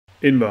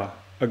Inwa,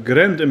 a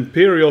grand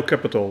imperial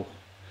capital,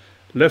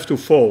 left to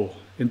fall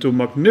into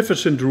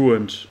magnificent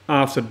ruins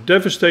after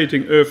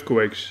devastating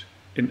earthquakes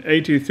in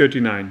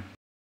 1839.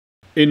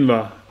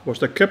 Inwa was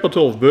the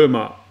capital of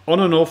Burma on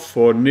and off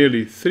for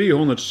nearly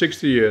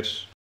 360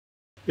 years.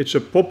 It's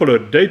a popular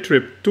day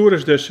trip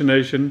tourist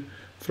destination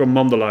from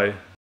Mandalay.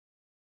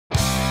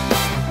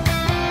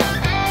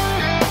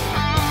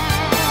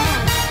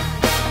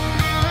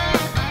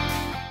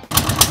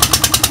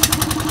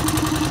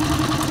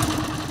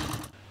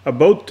 A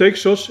boat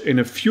takes us in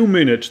a few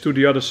minutes to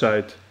the other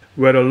side,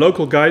 where a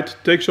local guide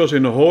takes us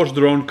in a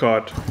horse-drawn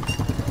cart.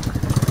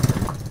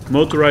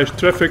 Motorized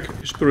traffic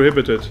is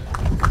prohibited.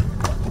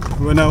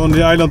 We're now on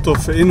the island of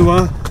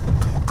Inwa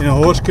in a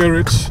horse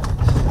carriage.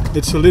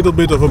 It's a little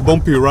bit of a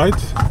bumpy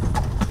ride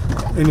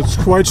and it's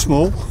quite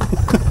small,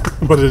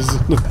 but it's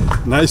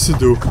nice to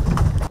do.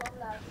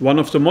 One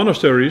of the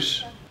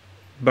monasteries,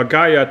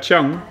 Bagaya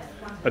Chang,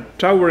 a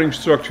towering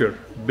structure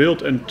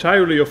built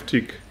entirely of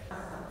teak,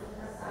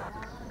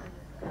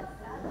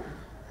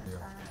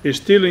 is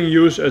still in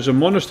use as a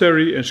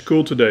monastery and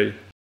school today.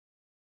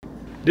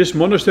 This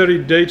monastery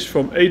dates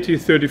from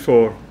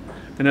 1834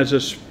 and has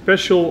a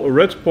special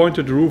red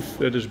pointed roof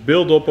that is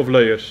built up of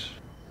layers.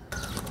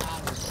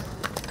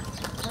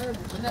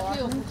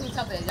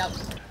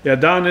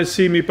 Yadane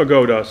Simi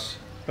Pagodas,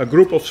 a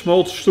group of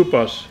small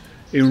stupas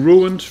in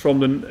ruins from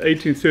the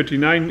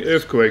 1839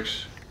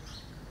 earthquakes.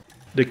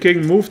 The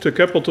king moved the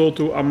capital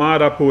to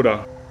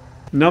Amarapura.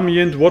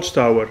 Namgyint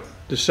Watchtower,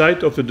 the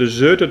site of the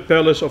deserted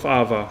palace of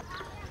Ava.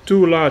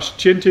 Two large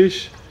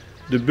chintis,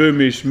 the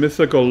Burmese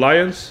mythical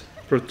lions,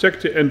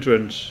 protect the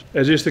entrance,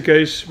 as is the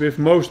case with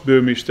most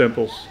Burmese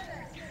temples.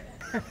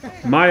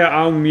 Maya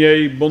Aung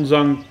Nye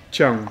Bonzang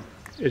Chang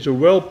is a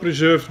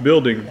well-preserved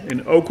building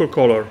in ochre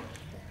color.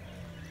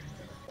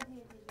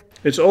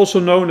 It's also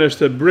known as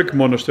the Brick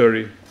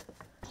Monastery.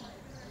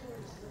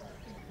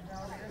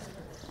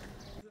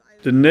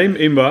 The name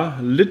Inwa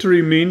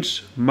literally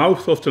means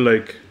mouth of the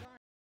lake.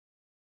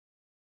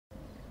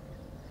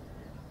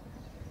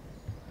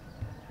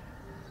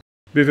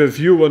 With a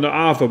view on the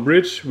Ava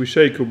Bridge, we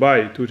say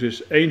goodbye to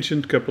this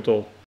ancient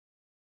capital.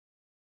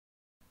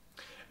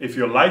 If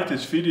you liked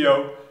this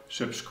video,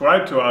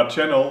 subscribe to our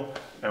channel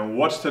and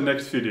watch the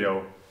next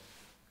video.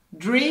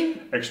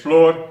 Dream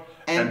Explore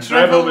and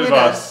travel with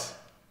us.